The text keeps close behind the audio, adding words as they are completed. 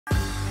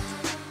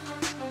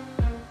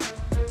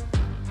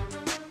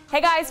Hey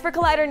guys, for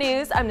Collider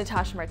News, I'm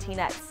Natasha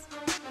Martinez.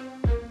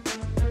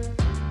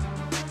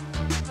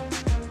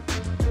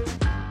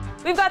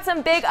 We've got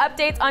some big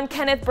updates on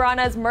Kenneth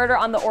Branagh's Murder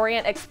on the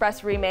Orient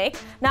Express remake.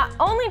 Not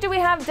only do we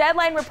have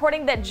Deadline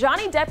reporting that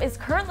Johnny Depp is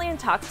currently in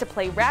talks to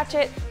play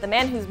Ratchet, the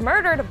man who's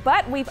murdered,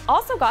 but we've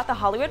also got The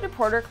Hollywood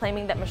Reporter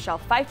claiming that Michelle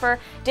Pfeiffer,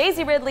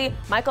 Daisy Ridley,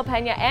 Michael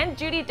Pena, and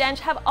Judy Dench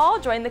have all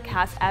joined the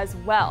cast as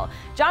well.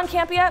 John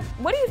Campea,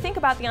 what do you think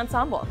about the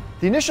ensemble?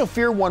 The initial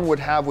fear one would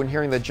have when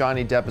hearing that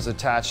Johnny Depp is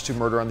attached to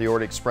Murder on the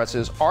Orient Express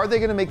is, are they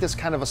going to make this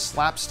kind of a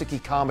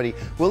slapsticky comedy?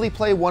 Will he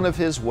play one of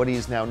his, what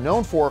he's now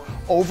known for,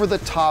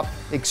 over-the-top,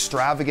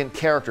 extravagant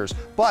characters?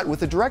 But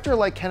with a director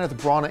like Kenneth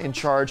Branagh in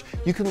charge,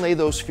 you can lay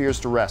those fears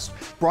to rest.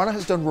 Branagh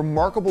has done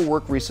remarkable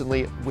work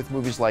recently with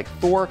movies like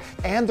Thor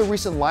and the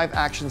recent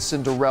live-action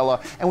Cinderella,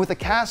 and with a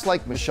cast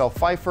like Michelle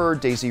Pfeiffer,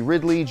 Daisy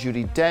Ridley,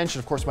 Judy Dench, and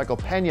of course Michael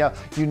Pena,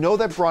 you know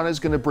that Branagh is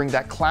going to bring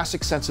that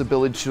classic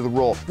sensibility to the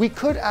role. We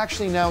could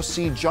actually now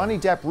see Johnny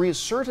Depp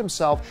reassert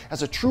himself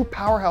as a true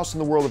powerhouse in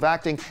the world of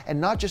acting and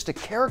not just a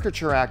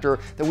caricature actor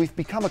that we've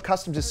become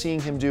accustomed to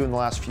seeing him do in the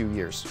last few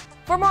years.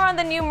 For more on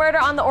the new Murder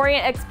on the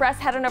Orient Express,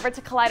 head on over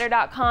to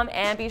Collider.com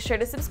and be sure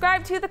to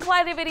subscribe to the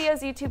Collider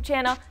Videos YouTube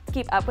channel to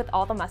keep up with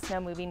all the must-know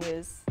movie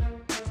news.